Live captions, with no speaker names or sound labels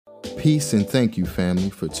Peace and thank you, family,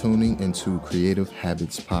 for tuning into Creative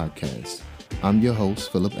Habits Podcast. I'm your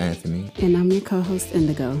host, Philip Anthony. And I'm your co-host,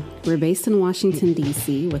 Indigo. We're based in Washington,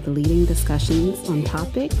 D.C. with leading discussions on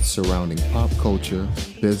topics surrounding pop culture,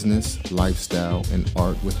 business, lifestyle, and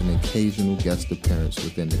art with an occasional guest appearance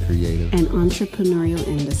within the creative and entrepreneurial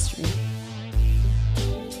industry.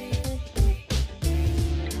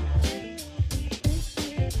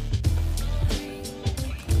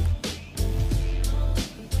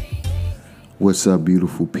 What's up,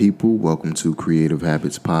 beautiful people? Welcome to Creative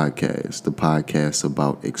Habits Podcast, the podcast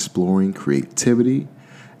about exploring creativity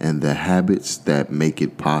and the habits that make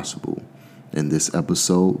it possible. In this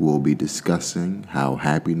episode, we'll be discussing how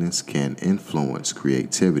happiness can influence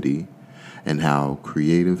creativity and how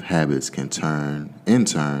creative habits can in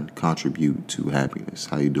turn, contribute to happiness.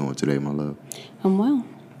 How you doing today, my love? I'm well.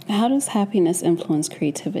 How does happiness influence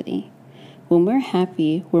creativity? When we're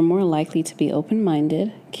happy, we're more likely to be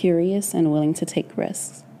open-minded, curious, and willing to take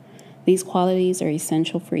risks. These qualities are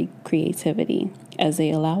essential for creativity as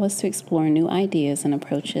they allow us to explore new ideas and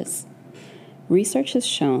approaches. Research has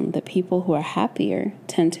shown that people who are happier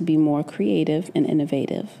tend to be more creative and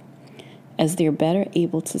innovative, as they're better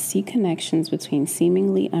able to see connections between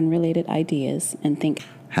seemingly unrelated ideas and think.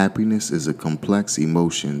 Happiness is a complex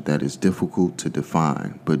emotion that is difficult to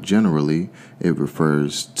define, but generally it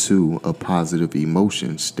refers to a positive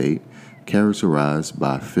emotion state characterized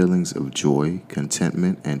by feelings of joy,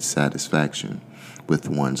 contentment, and satisfaction with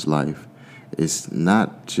one's life. It's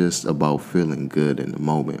not just about feeling good in the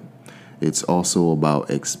moment. It's also about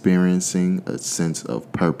experiencing a sense of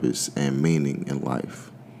purpose and meaning in life.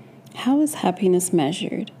 How is happiness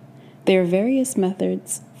measured? There are various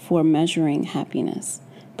methods for measuring happiness,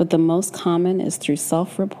 but the most common is through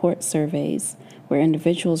self-report surveys where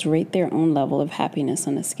individuals rate their own level of happiness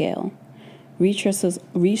on a scale.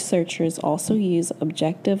 Researchers also use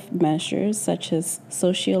objective measures such as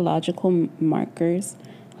sociological markers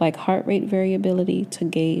like heart rate variability to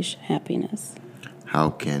gauge happiness. How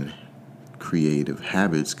can creative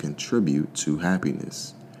habits contribute to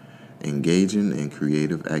happiness? Engaging in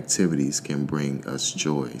creative activities can bring us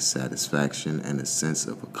joy, satisfaction, and a sense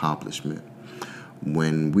of accomplishment.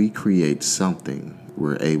 When we create something,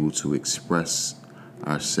 we're able to express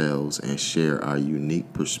ourselves and share our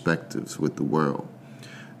unique perspectives with the world.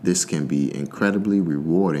 This can be incredibly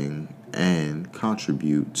rewarding and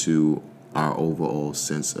contribute to our overall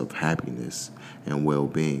sense of happiness and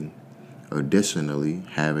well-being. Additionally,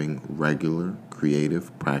 having regular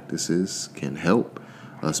creative practices can help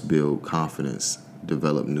us build confidence,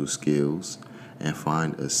 develop new skills, and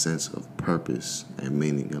find a sense of purpose and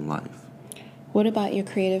meaning in life. What about your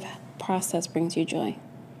creative process brings you joy?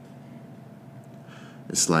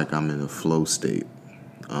 It's like I'm in a flow state,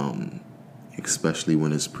 especially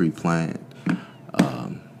when it's pre-planned.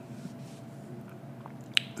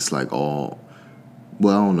 It's like I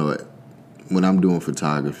don't know. When I'm doing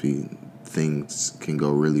photography, things can go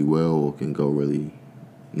really well or can go really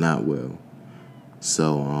not well.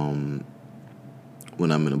 So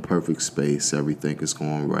when I'm in a perfect space, everything is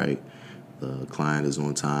going right. The client is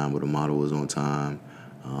on time or the model is on time.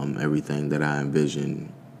 Everything that I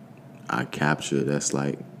envision, I capture. That's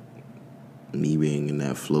like me being in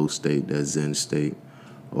that flow state, that Zen state.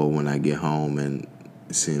 Or when I get home and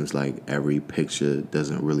it seems like every picture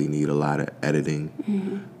doesn't really need a lot of editing.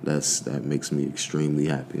 Mm-hmm. That makes me extremely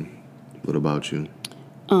happy. What about you?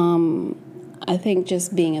 I think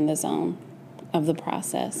just being in the zone of the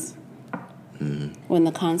process. Mm-hmm. When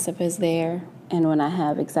the concept is there and when I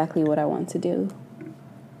have exactly what I want to do.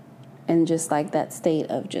 And just like that state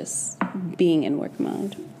of just being in work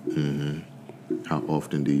mode. Mm-hmm. How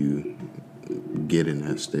often do you get in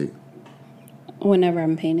that state? Whenever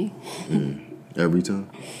I'm painting. Every time?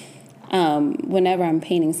 Whenever I'm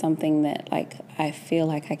painting something that like I feel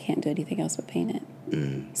like I can't do anything else but paint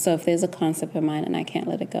it. So if there's a concept in mind and I can't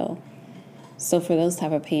let it go. So for those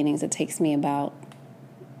type of paintings, it takes me about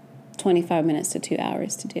 25 minutes to 2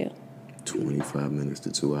 hours to do. 25 minutes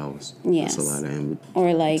to 2 hours. Yes. That's a lot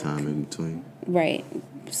of time in between. Right.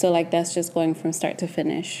 So like that's just going from start to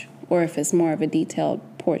finish. Or if it's more of a detailed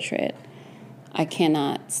portrait, I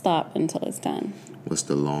cannot stop until it's done. What's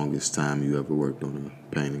the longest time you ever worked on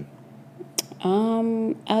a painting?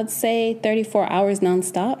 I'd say 34 hours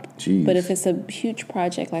nonstop. Jeez. But if it's a huge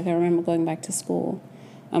project, like I remember going back to school,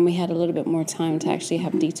 and we had a little bit more time to actually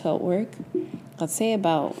have detailed work, I'd say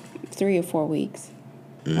about 3 or 4 weeks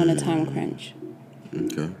on a time crunch.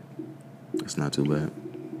 Okay. That's not too bad.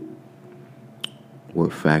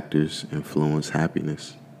 What factors influence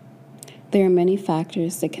happiness? There are many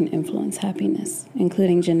factors that can influence happiness,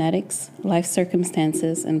 including genetics, life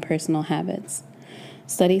circumstances, and personal habits.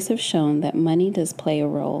 Studies have shown that money does play a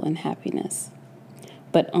role in happiness,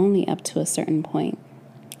 but only up to a certain point.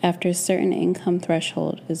 After a certain income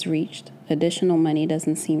threshold is reached, additional money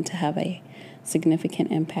doesn't seem to have a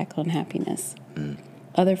significant impact on happiness.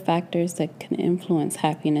 Other factors that can influence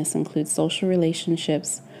happiness include social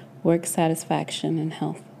relationships, work satisfaction, and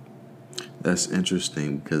health. That's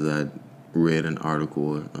interesting because I read an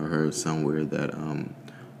article or heard somewhere that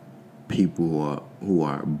people who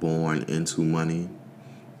are born into money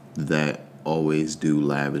that always do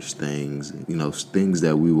lavish things, things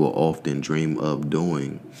that we will often dream of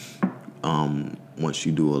doing. Once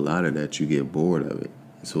you do a lot of that, you get bored of it.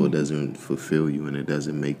 So it doesn't fulfill you and it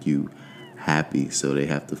doesn't make you happy. So they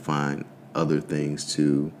have to find other things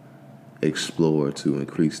to explore to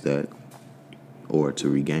increase that or to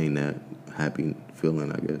regain that happy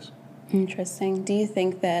feeling, I guess. Interesting. Do you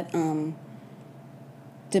think that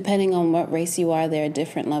depending on what race you are, there are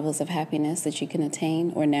different levels of happiness that you can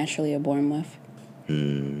attain or naturally are born with?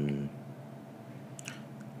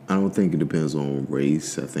 I don't think it depends on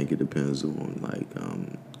race. I think it depends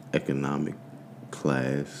on economic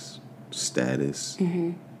class, status.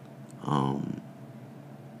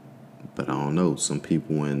 But I don't know. Some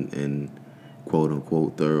people in quote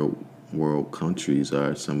unquote third world countries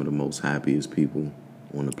are some of the most happiest people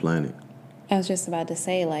on the planet. I was just about to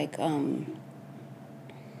say,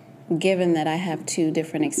 given that I have two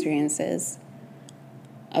different experiences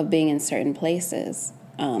of being in certain places,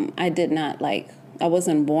 I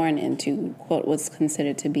wasn't born into what was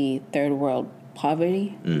considered to be third world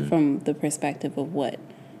poverty from the perspective of what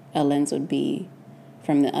a lens would be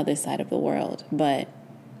from the other side of the world. But,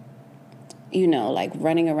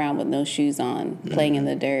 running around with no shoes on, playing in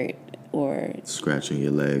the dirt, or scratching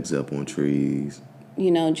your legs up on trees.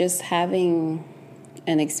 Just having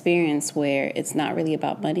an experience where it's not really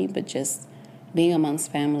about money, but just being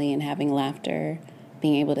amongst family and having laughter,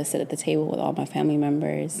 being able to sit at the table with all my family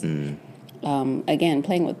members. Again,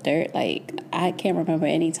 playing with dirt. I can't remember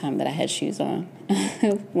any time that I had shoes on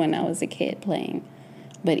when I was a kid playing.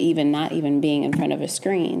 But not even being in front of a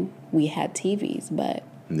screen, we had TVs, but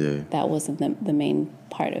that wasn't the main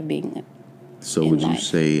part of being. So would you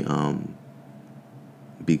say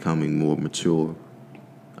becoming more mature,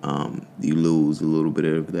 you lose a little bit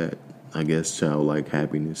of that, I guess, childlike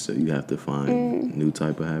happiness, so you have to find new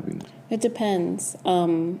type of happiness? It depends.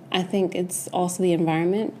 I think it's also the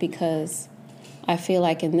environment, because I feel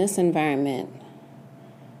like in this environment,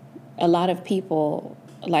 a lot of people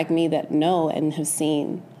like me that know and have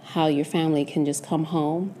seen how your family can just come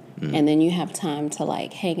home and then you have time to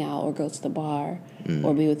hang out or go to the bar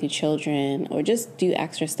or be with your children or just do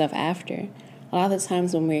extra stuff after. A lot of the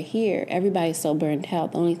times when we're here, everybody's so burnt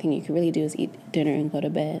out. The only thing you can really do is eat dinner and go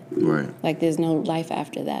to bed. Right. There's no life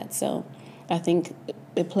after that. So I think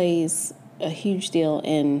it plays a huge deal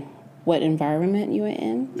in what environment you are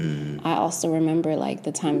in. I also remember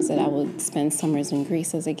the times that I would spend summers in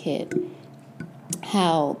Greece as a kid,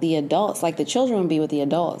 how the adults, the children would be with the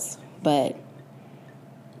adults, but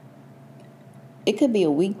it could be a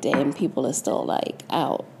weekday and people are still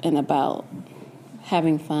out and about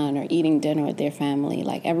having fun or eating dinner with their family.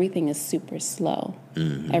 Everything is super slow.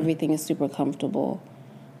 Everything is super comfortable.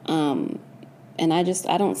 And I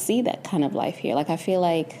don't see that kind of life here. I feel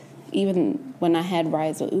even when I had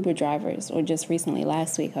rides with Uber drivers, or just recently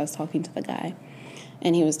last week, I was talking to the guy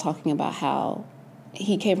and he was talking about how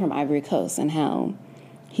he came from Ivory Coast and how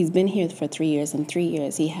he's been here for 3 years. In 3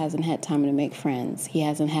 years, he hasn't had time to make friends. He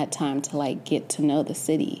hasn't had time to get to know the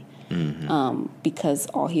city because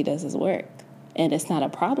all he does is work. And it's not a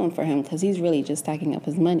problem for him because he's really just stacking up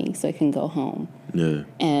his money so he can go home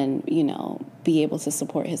and, be able to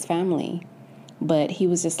support his family. But he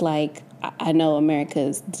was just I know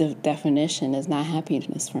America's definition is not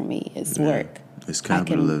happiness for me. It's work. It's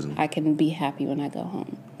capitalism. I can be happy when I go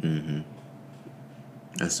home.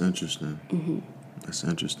 That's interesting. That's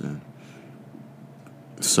interesting.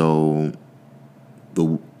 So,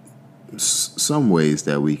 some ways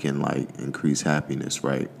that we can increase happiness,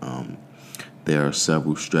 right? There are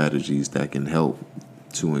several strategies that can help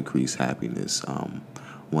to increase happiness.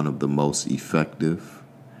 One of the most effective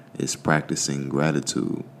is practicing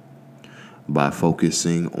gratitude. By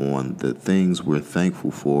focusing on the things we're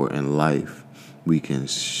thankful for in life, we can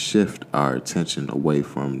shift our attention away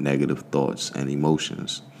from negative thoughts and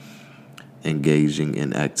emotions. Engaging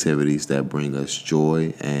in activities that bring us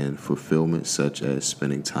joy and fulfillment, such as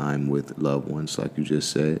spending time with loved ones, like you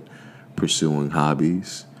just said, pursuing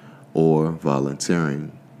hobbies, or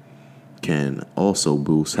volunteering, can also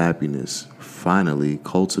boost happiness. Finally,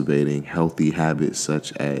 cultivating healthy habits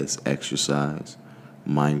such as exercise,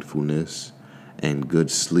 mindfulness, and good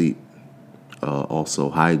sleep also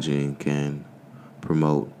hygiene can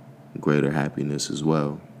promote greater happiness as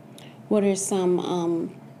well. What are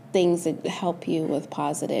some things that help you with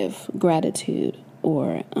positive gratitude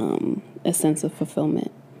or a sense of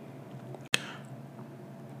fulfillment?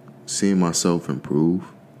 Seeing myself improve,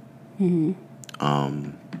 being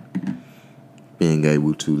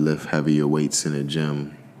able to lift heavier weights in the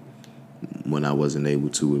gym when I wasn't able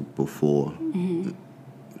to it before,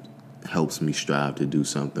 helps me strive to do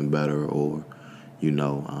something better, or,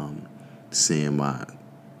 seeing my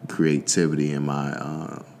creativity and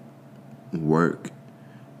my work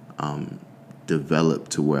develop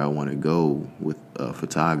to where I want to go with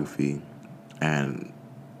photography, and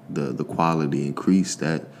the quality increase,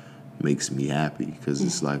 that makes me happy, because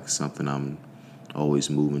it's like something I'm always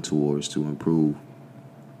moving towards to improve.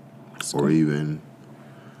 Or even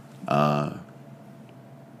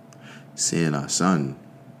seeing our son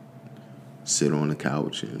sit on the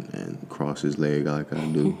couch and cross his leg like I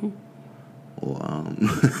do. Or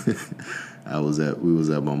we was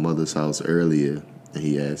at my mother's house earlier, and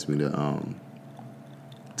he asked me to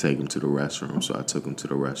take him to the restroom. So I took him to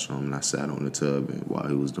the restroom, and I sat on the tub while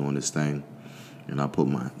he was doing this thing. And I put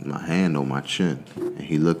my hand on my chin, and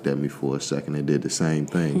he looked at me for a second and did the same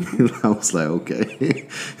thing. I was like, okay,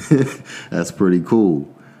 that's pretty cool.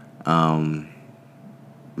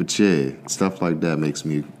 But yeah, stuff like that makes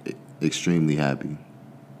me extremely happy.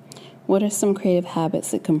 What are some creative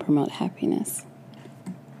habits that can promote happiness?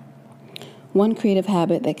 One creative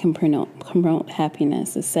habit that can promote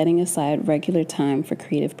happiness is setting aside regular time for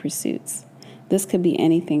creative pursuits. This could be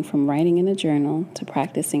anything from writing in a journal to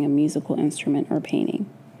practicing a musical instrument or painting.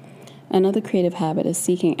 Another creative habit is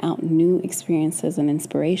seeking out new experiences and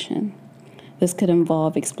inspiration. This could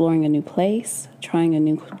involve exploring a new place, trying a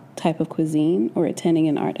new type of cuisine, or attending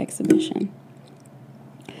an art exhibition.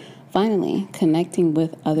 Finally, connecting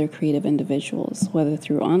with other creative individuals, whether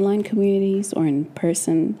through online communities or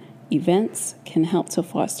in-person events, can help to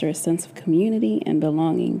foster a sense of community and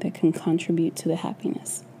belonging that can contribute to the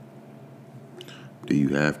happiness. Do you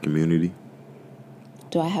have community?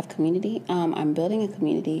 Do I have community? I'm building a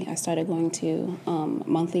community. I started going to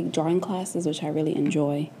monthly drawing classes, which I really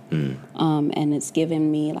enjoy. And it's given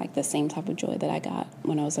me like the same type of joy that I got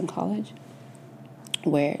when I was in college,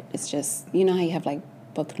 where it's just, you know how you have like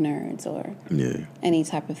book nerds or any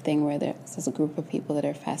type of thing where there's a group of people that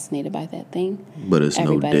are fascinated by that thing. But it's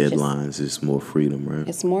no deadlines. It's more freedom, right?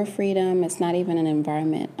 It's more freedom. It's not even an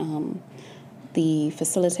environment. The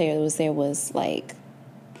facilitator that was there was like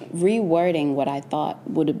rewording what I thought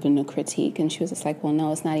would have been a critique. And she was just like, well,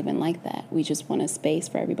 no, it's not even like that. We just want a space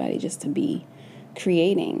for everybody just to be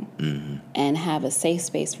creating and have a safe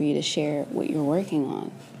space for you to share what you're working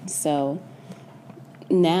on. So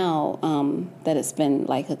now that it's been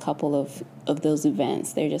like a couple of those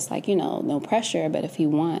events, they're just like, no pressure, but if you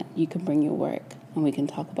want, you can bring your work and we can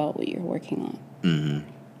talk about what you're working on.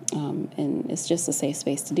 And it's just a safe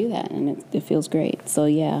space to do that, and it feels great. So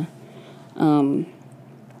yeah,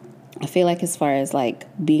 I feel like as far as like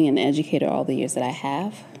being an educator all the years that I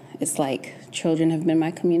have, it's like children have been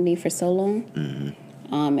my community for so long.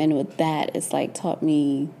 And with that, it's like taught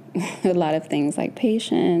me a lot of things like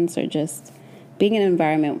patience, or just being in an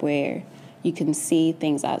environment where you can see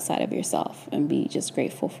things outside of yourself and be just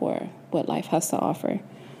grateful for what life has to offer.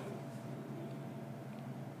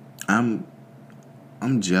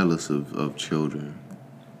 I'm jealous of children,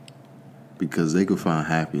 because they could find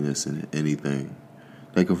happiness in anything.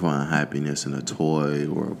 They could find happiness in a toy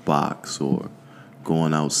or a box or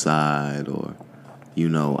going outside or,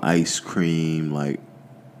 ice cream. Like,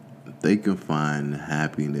 they can find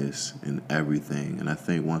happiness in everything. And I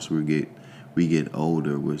think once we get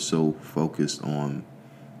older, we're so focused on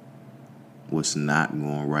what's not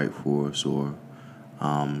going right for us, or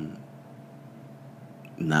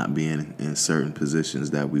not being in certain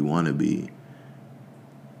positions that we want to be,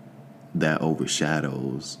 that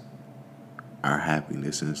overshadows our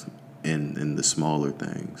happiness in the smaller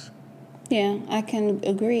things. Yeah, I can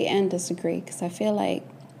agree and disagree, because I feel like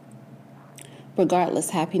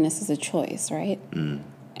regardless, happiness is a choice, right?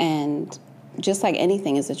 And just like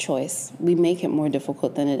anything is a choice, we make it more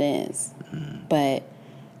difficult than it is. But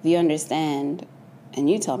you understand, and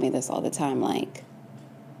you tell me this all the time, like,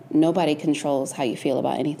 nobody controls how you feel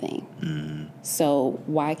about anything. So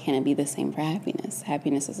why can't it be the same for happiness?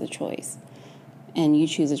 Happiness is a choice. And you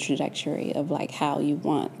choose a trajectory of like how you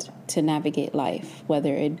want to navigate life,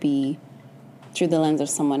 whether it be through the lens of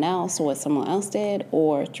someone else or what someone else did,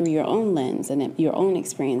 or through your own lens and your own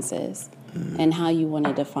experiences, and how you want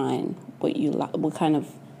to define what kind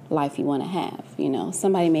of life you want to have.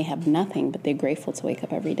 Somebody may have nothing, but they're grateful to wake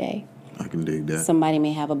up every day. I can dig that. Somebody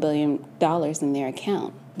may have $1 billion in their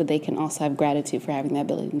account, but they can also have gratitude for having that $1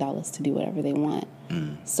 billion to do whatever they want.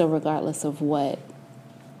 So regardless of what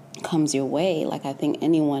comes your way, like, I think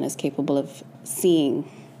anyone is capable of seeing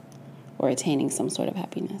or attaining some sort of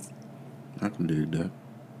happiness. I can dig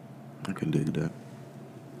that.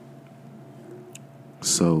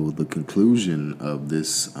 So the conclusion of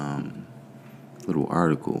this little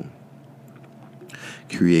article: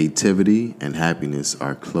 creativity and happiness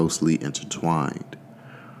are closely intertwined.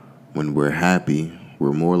 When we're happy,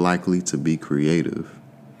 we're more likely to be creative,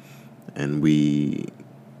 and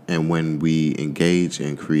when we engage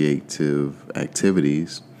in creative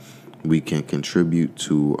activities, we can contribute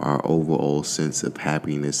to our overall sense of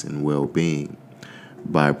happiness and well-being.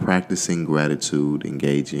 By practicing gratitude,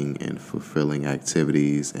 engaging in fulfilling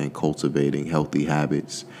activities, and cultivating healthy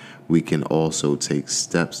habits, we can also take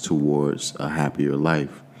steps towards a happier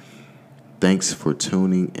life. Thanks for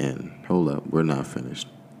tuning in. Hold up, we're not finished.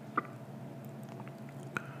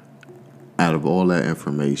 Out of all that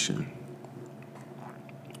information,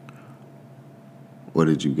 what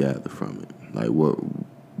did you gather from it? Like, what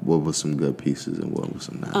were some good pieces and what was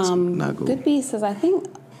some not good? Good pieces. I think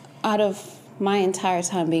out of my entire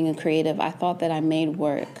time being a creative, I thought that I made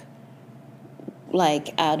work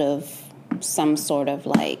like out of some sort of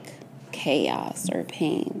like chaos or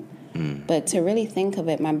pain. But to really think of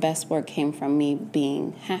it, my best work came from me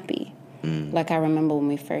being happy. Like, I remember when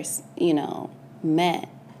we first, met,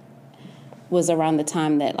 was around the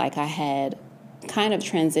time that like I had kind of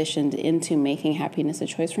transitioned into making happiness a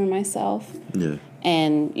choice for myself. Yeah.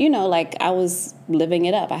 And, like, I was living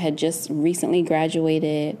it up. I had just recently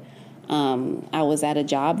graduated. I was at a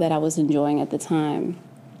job that I was enjoying at the time.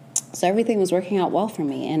 So everything was working out well for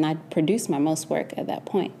me. And I produced my most work at that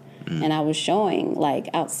point. And I was showing, like,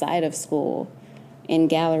 outside of school in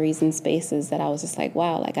galleries and spaces that I was just like,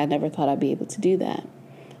 wow, like, I never thought I'd be able to do that.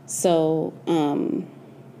 So I'm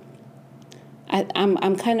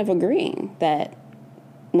kind of agreeing that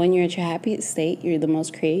when you're at your happiest state, you're the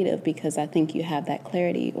most creative, because I think you have that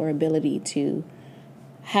clarity or ability to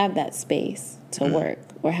have that space to work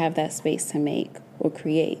or have that space to make or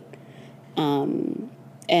create.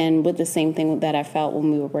 And with the same thing that I felt when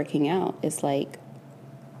we were working out, it's like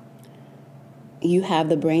you have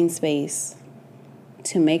the brain space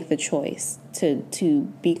to make the choice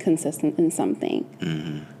to be consistent in something,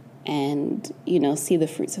 and see the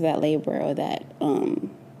fruits of that labor, or that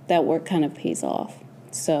work kind of pays off.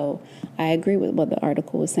 So I agree with what the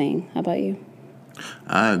article was saying. How about you?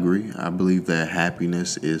 I agree. I believe that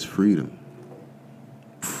happiness is freedom.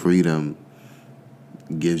 Freedom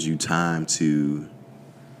gives you time to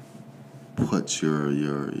put your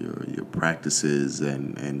practices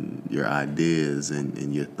and your ideas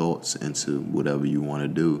and your thoughts into whatever you want to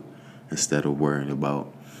do, instead of worrying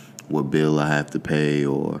about what bill I have to pay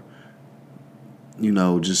or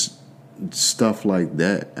just stuff like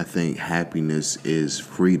that. I think happiness is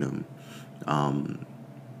freedom.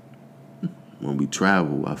 When we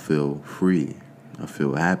travel, I feel free. I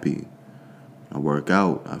feel happy. I work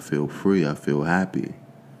out, I feel free. I feel happy.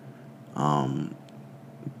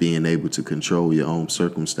 Being able to control your own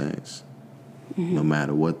circumstance, no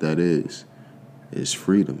matter what that is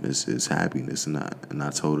freedom. It's happiness, and I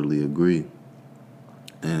totally agree.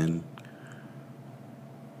 And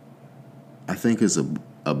I think it's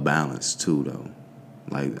a balance too, though.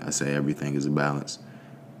 Like I say, everything is a balance.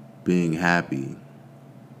 Being happy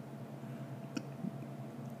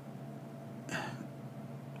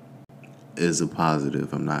is a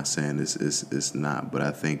positive. I'm not saying it's not, but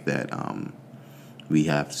I think that we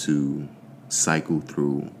have to cycle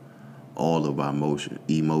through all of our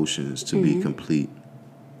emotions to be complete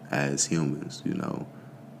as humans.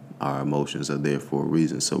 Our emotions are there for a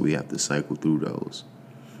reason, so we have to cycle through those.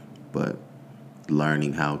 But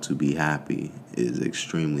learning how to be happy is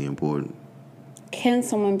extremely important. Can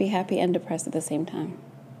someone be happy and depressed at the same time?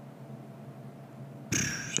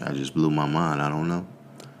 I just blew my mind. I don't know.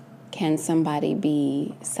 Can somebody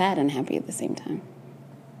be sad and happy at the same time?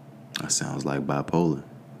 That sounds like bipolar.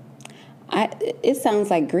 It sounds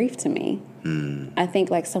like grief to me. I think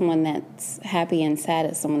like someone that's happy and sad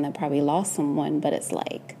is someone that probably lost someone, but it's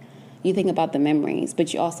like you think about the memories,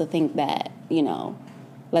 but you also think that,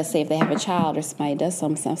 let's say if they have a child or somebody does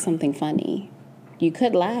something funny, you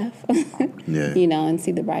could laugh, Yeah. And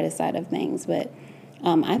see the brighter side of things. But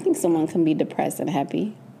I think someone can be depressed and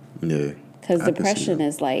happy. Yeah. Because depression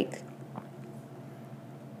is like,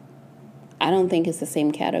 I don't think it's the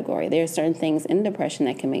same category. There are certain things in depression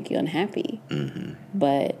that can make you unhappy.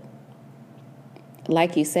 But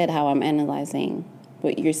like you said, how I'm analyzing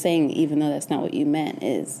what you're saying, even though that's not what you meant,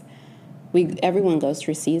 is everyone goes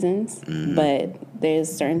through seasons, but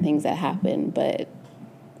there's certain things that happen, but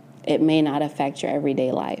it may not affect your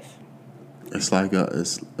everyday life. It's like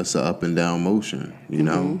it's an up and down motion, you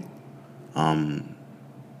know.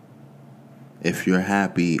 If you're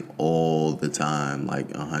happy all the time, like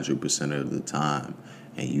 100% of the time,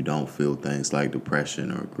 and you don't feel things like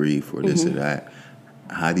depression or grief or this or that,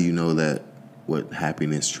 how do you know that what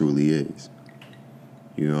happiness truly is?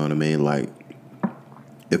 You know what I mean? Like,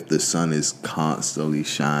 if the sun is constantly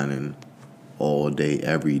shining all day,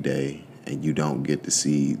 every day, and you don't get to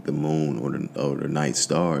see the moon or the night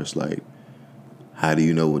stars, like, how do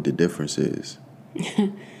you know what the difference is?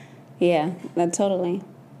 Yeah, that totally.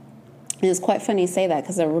 It's quite funny you say that,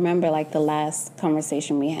 because I remember like the last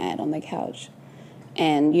conversation we had on the couch,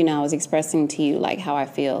 and I was expressing to you like how I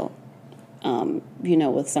feel,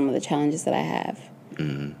 with some of the challenges that I have,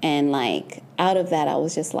 and like out of that I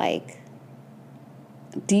was just like,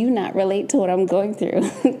 do you not relate to what I'm going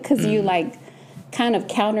through? Because you like kind of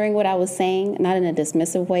countering what I was saying, not in a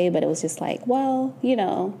dismissive way, but it was just like, well, you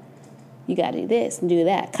got to do this and do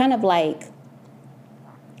that, kind of like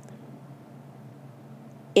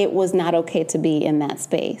it was not okay to be in that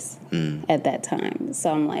space at that time.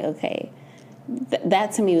 So I'm like, okay,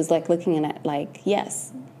 that to me was like looking at like,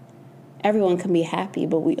 yes, everyone can be happy,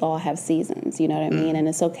 but we all have seasons, you know what I mean? And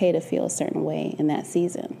it's okay to feel a certain way in that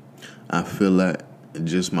season. I feel that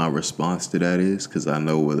just my response to that is because I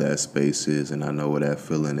know where that space is and I know where that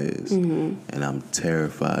feeling is. And I'm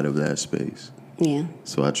terrified of that space. Yeah.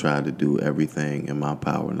 So I try to do everything in my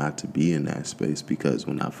power not to be in that space, because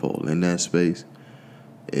when I fall in that space,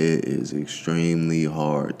 it is extremely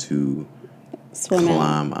hard to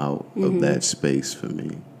climb out of that space for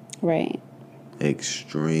me. Right.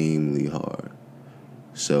 Extremely hard.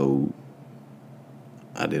 So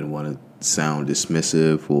I didn't want to sound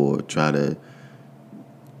dismissive or try to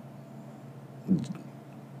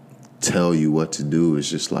tell you what to do. It's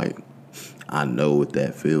just like, I know what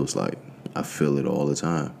that feels like. I feel it all the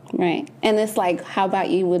time. Right. And it's like, how about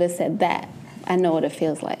you would have said that? I know what it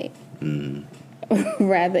feels like.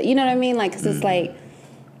 Rather, you know what I mean? Like, because it's like,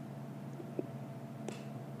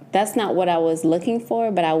 that's not what I was looking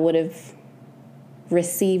for, but I would have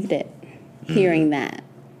received it, hearing that,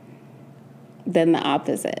 than the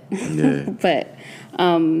opposite. Yeah. But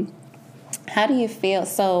how do you feel?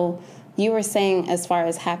 So you were saying, as far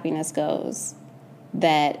as happiness goes,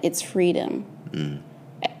 that it's freedom.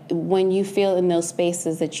 When you feel in those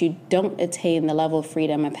spaces that you don't attain the level of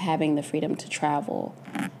freedom of having the freedom to travel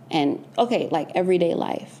and, okay, like everyday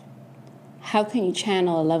life, how can you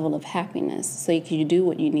channel a level of happiness so you can do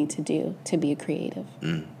what you need to do to be a creative?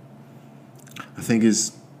 I think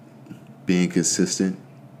it's being consistent,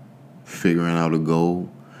 figuring out a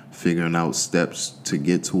goal, figuring out steps to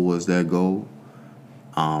get towards that goal,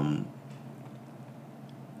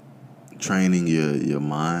 training your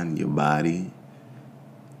mind, your body,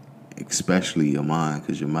 especially your mind,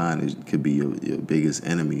 because your mind could be your biggest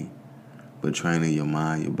enemy. But training your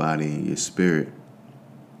mind, your body, and your spirit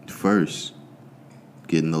first,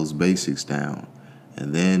 getting those basics down,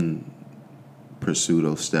 and then pursue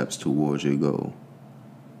those steps towards your goal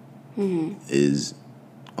is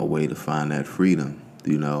a way to find that freedom.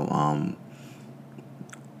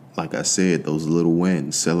 Like I said, those little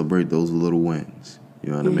wins, celebrate those little wins. You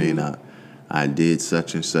know what I mean? I did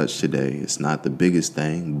such and such today. It's not the biggest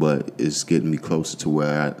thing, but it's getting me closer to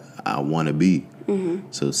where I want to be.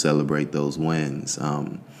 So celebrate those wins.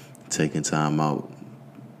 Taking time out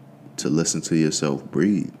to listen to yourself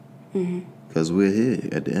breathe. Because we're here.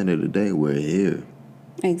 At the end of the day, we're here.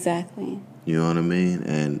 Exactly. You know what I mean?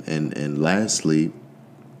 And lastly,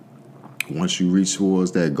 once you reach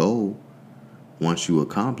towards that goal, once you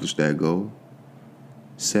accomplish that goal,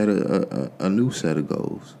 set a new set of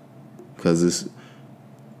goals. Because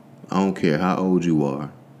I don't care how old you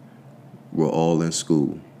are, we're all in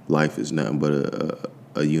school. Life is nothing but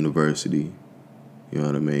a university. You know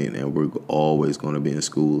what I mean? And we're always going to be in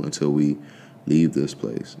school until we leave this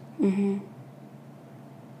place.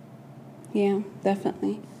 Yeah,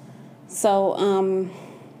 definitely. So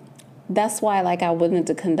that's why, like, I wanted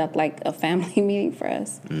to conduct like a family meeting for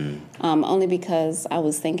us, only because I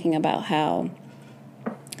was thinking about how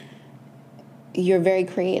you're very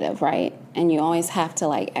creative, right? And you always have to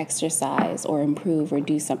like exercise or improve or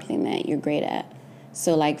do something that you're great at.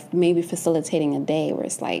 So like maybe facilitating a day where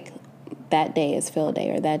it's like that day is fill day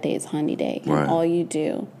or that day is honey day, and all you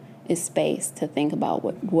do is space to think about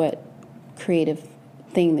what creative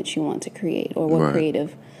thing that you want to create or what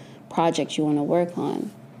creative project you want to work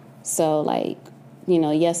on. So like,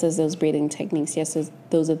 yes, there's those breathing techniques. Yes,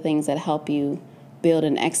 those are things that help you build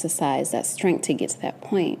and exercise that strength to get to that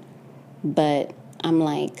point. But I'm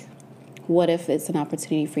like, what if it's an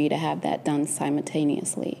opportunity for you to have that done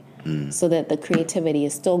simultaneously? So that the creativity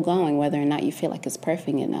is still going, whether or not you feel like it's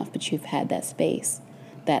perfect enough, but you've had that space,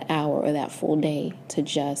 that hour or that full day to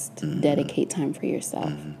just dedicate time for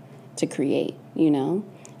yourself to create, you know?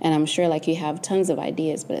 And I'm sure like you have tons of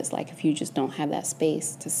ideas, but it's like if you just don't have that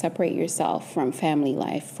space to separate yourself from family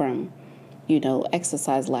life, from, you know,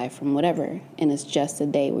 exercise life, from whatever, and it's just a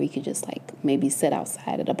day where you could just like maybe sit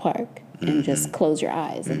outside at a park and just close your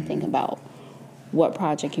eyes and think about what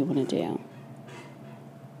project you want to do.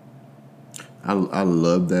 I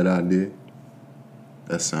love that idea.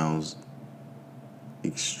 That sounds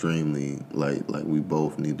extremely like we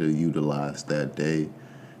both need to utilize that day.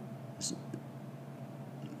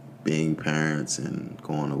 Being parents and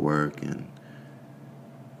going to work and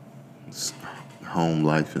home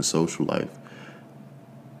life and social life.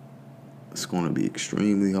 It's going to be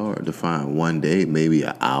extremely hard to find one day, maybe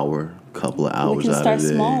an hour, couple of hours We can out start of the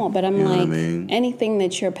day. small, but I'm You know like, what I mean? anything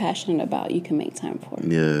that you're passionate about, you can make time for.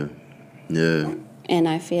 Yeah. And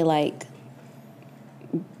I feel like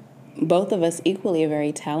both of us equally are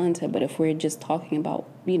very talented, but if we're just talking about,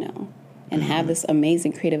 you know, and have this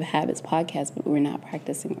amazing Creative Habits podcast, but we're not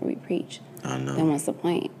practicing what we preach, I know. then what's the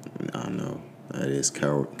point? I know. That is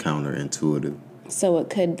counterintuitive. So it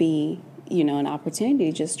could be, you know, an opportunity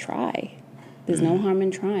to just try. There's no harm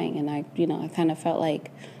in trying. And I kind of felt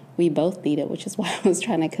like we both need it, which is why I was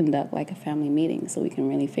trying to conduct like a family meeting so we can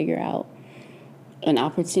really figure out an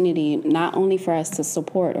opportunity not only for us to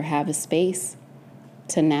support or have a space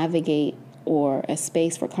to navigate or a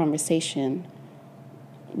space for conversation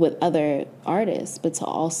with other artists, but to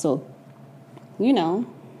also, you know,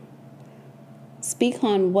 speak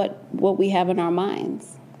on what we have in our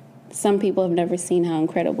minds. Some people have never seen how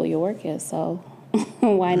incredible your work is, so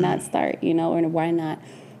why not start, you know, or why not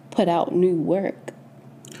put out new work?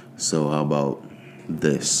 So how about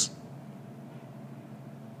this?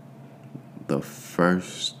 The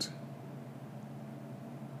first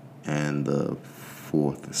and the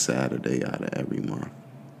fourth Saturday out of every month,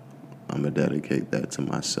 I'm going to dedicate that to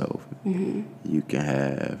myself. You can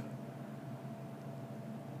have,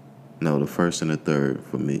 no, the first and the third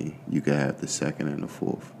for me. You can have the second and the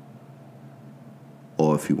fourth.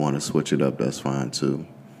 Or if you want to switch it up, that's fine too.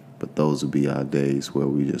 But those will be our days where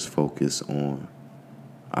we just focus on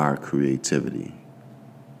our creativity.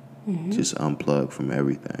 Just unplug from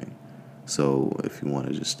everything. So if you want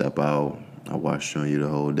to just step out, I watch on you the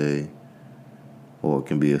whole day. Or it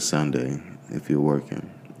can be a Sunday if you're working.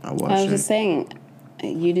 I was just saying,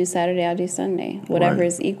 you do Saturday, I'll do Sunday. Whatever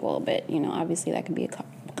is equal, but, you know, obviously that could be a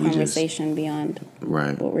conversation beyond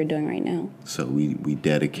what we're doing right now. So we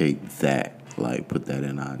dedicate that, like put that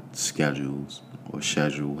in our schedules or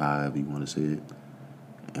schedule, however you want to say it.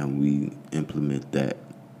 And we implement that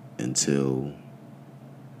until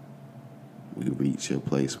we reach a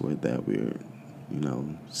place where that we're, you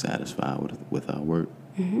know, satisfied with our work.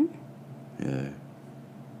 Yeah.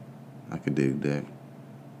 I could dig that.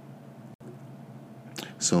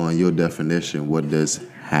 So in your definition, what does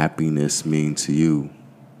happiness mean to you?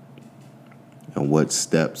 And what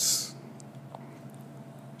steps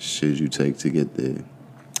should you take to get there?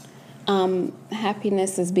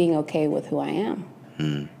 Happiness is being okay with who I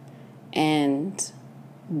am. And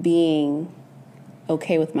being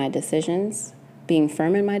okay with my decisions, being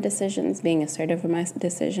firm in my decisions, being assertive in my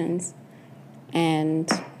decisions, and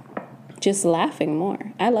just laughing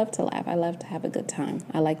more. I love to laugh. I love to have a good time.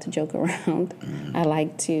 I like to joke around. I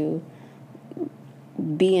like to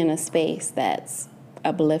be in a space that's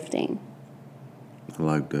uplifting. I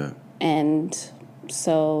like that. And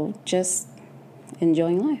so just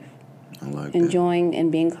enjoying life. I like enjoying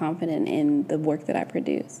and being confident in the work that I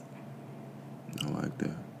produce. I like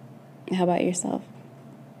that. How about yourself?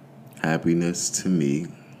 Happiness to me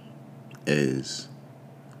is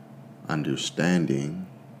understanding.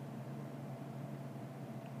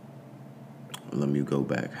 Let me go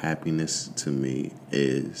back. Happiness to me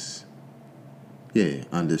is,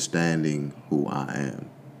 understanding who I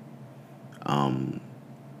am.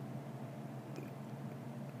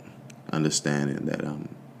 Understanding that I'm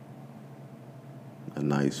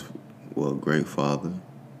a great father.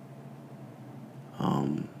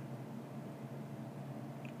 I'm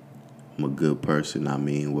a good person. I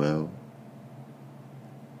mean well.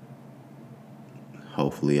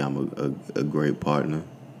 Hopefully I'm a great partner,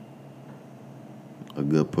 a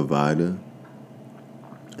good provider,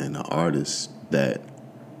 and an artist that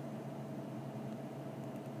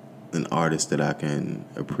I can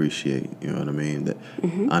appreciate. You know what I mean? That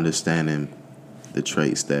understanding the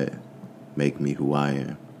traits that make me who I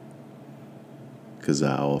am, because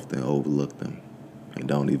I often overlook them. and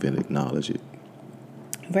don't even acknowledge it.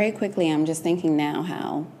 Very quickly, I'm just thinking now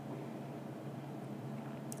how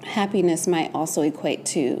happiness might also equate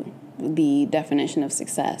to the definition of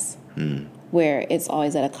success, where it's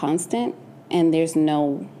always at a constant and there's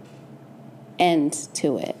no end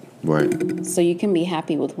to it. Right. So you can be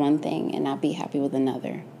happy with one thing and not be happy with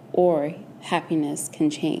another. Or happiness can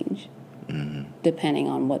change depending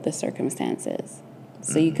on what the circumstance is.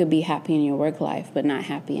 So you could be happy in your work life but not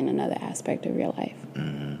happy in another aspect of your life,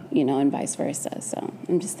 and vice versa. So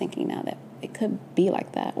I'm just thinking now that it could be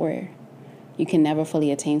like that, where you can never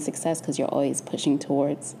fully attain success because you're always pushing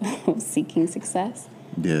towards seeking success.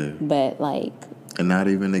 Yeah. But and not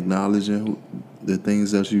even acknowledging the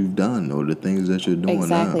things that you've done or the things that you're doing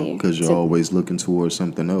now, because you're always looking towards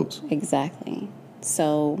something else. Exactly.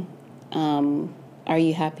 So, are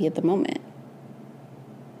you happy at the moment?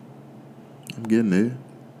 I'm getting there.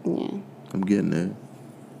 Yeah. I'm getting there.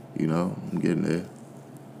 I'm getting there.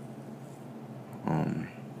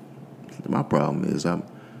 My problem is I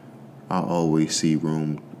always see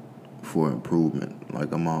room for improvement.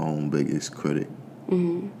 Like, I'm my own biggest critic.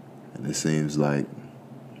 Mm-hmm. And it seems like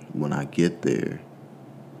when I get there,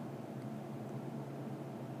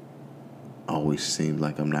 always seems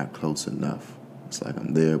like I'm not close enough. It's like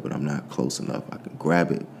I'm there, but I'm not close enough. I can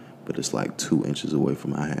grab it, but it's like 2 inches away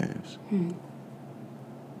from my hands.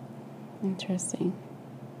 Interesting.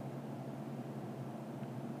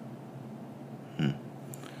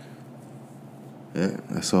 Yeah,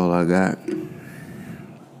 that's all I got.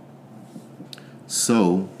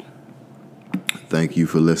 So, thank you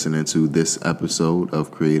for listening to this episode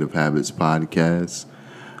of Creative Habits Podcast.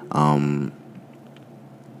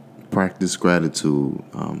 Practice gratitude,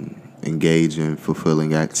 engage in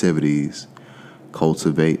fulfilling activities,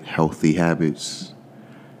 cultivate healthy habits,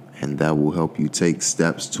 and that will help you take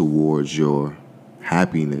steps towards your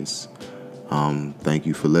happiness. Thank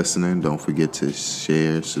you for listening. Don't forget to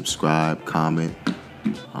share, subscribe, comment.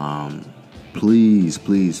 Please,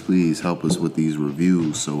 please, please help us with these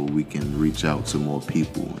reviews so we can reach out to more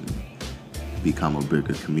people and become a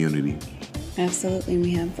bigger community. Absolutely.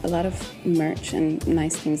 We have a lot of merch and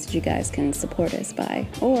nice things that you guys can support us by.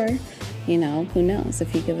 Or, who knows?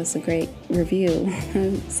 If you give us a great review,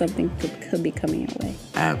 something could be coming your way.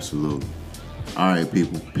 Absolutely. All right,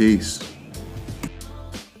 people. Peace.